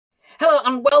Hello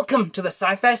and welcome to the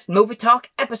SciFirst MovieTalk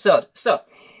episode. So,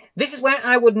 this is where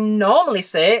I would normally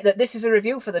say that this is a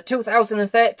review for the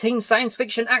 2013 science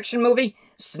fiction action movie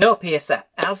Snowpiercer,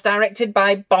 as directed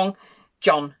by Bong,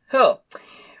 Joon-ho.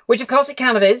 Which of course it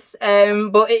kind of is,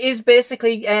 but it is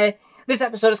basically, this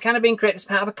episode has kind of been created as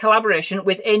part of a collaboration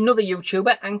with another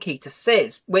YouTuber,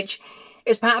 AnkitaSays, which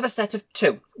is part of a set of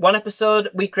two. One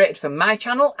episode we created for my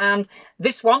channel, and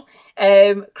this one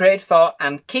created for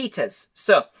Ankita's.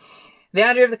 So, the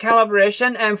idea of the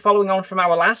collaboration, following on from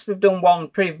our last, we've done one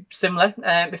pretty similar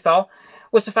before,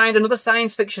 was to find another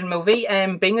science fiction movie,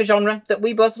 being a genre that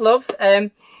we both love,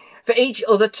 for each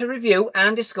other to review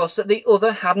and discuss that the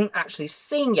other hadn't actually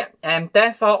seen yet,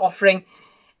 therefore offering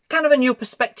kind of a new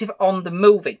perspective on the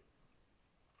movie.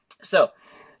 So,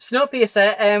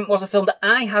 Snowpiercer was a film that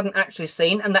I hadn't actually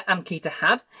seen and that Ankita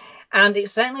had, and it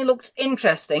certainly looked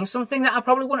interesting, something that I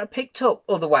probably wouldn't have picked up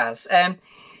otherwise.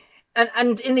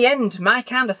 And in the end, my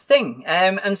kind of thing.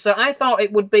 And so I thought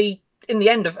it would be, in the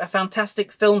end, a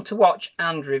fantastic film to watch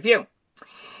and review.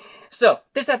 So,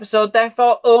 this episode,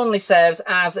 therefore, only serves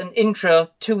as an intro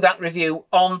to that review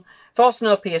for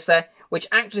Snowpiercer, which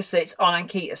actually sits on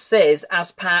AnkitaSays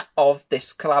as part of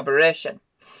this collaboration.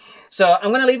 So,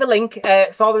 I'm going to leave a link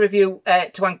for the review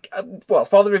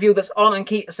for the review that's on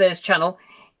AnkitaSays' channel,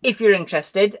 if you're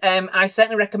interested. I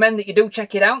certainly recommend that you do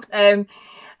check it out.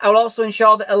 I'll also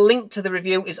ensure that a link to the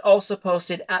review is also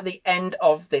posted at the end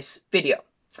of this video.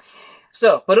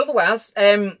 So, but otherwise,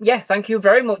 yeah, thank you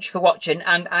very much for watching,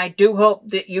 and I do hope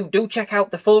that you do check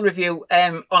out the full review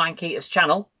on Ankita's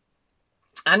channel,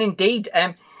 and indeed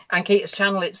Ankita's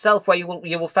channel itself, where you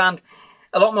will find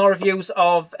a lot more reviews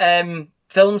of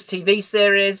films, TV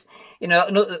series, you know,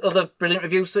 and other brilliant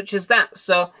reviews such as that.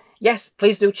 So, yes,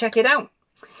 please do check it out.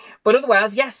 But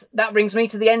otherwise, yes, that brings me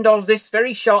to the end of this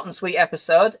very short and sweet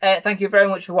episode. Thank you very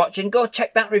much for watching. Go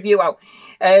check that review out.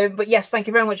 But yes, thank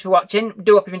you very much for watching.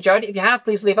 Do hope you've enjoyed it. If you have,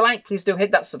 please leave a like. Please do hit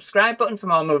that subscribe button for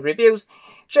more movie reviews,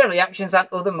 trailer reactions, and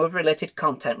other movie-related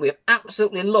content. We have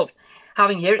absolutely loved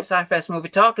having you here at SciFirst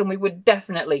MovieTalk, and we would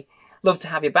definitely love to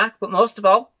have you back. But most of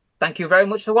all, thank you very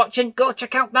much for watching. Go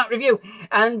check out that review.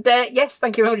 And yes,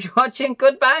 thank you very much for watching.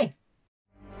 Goodbye.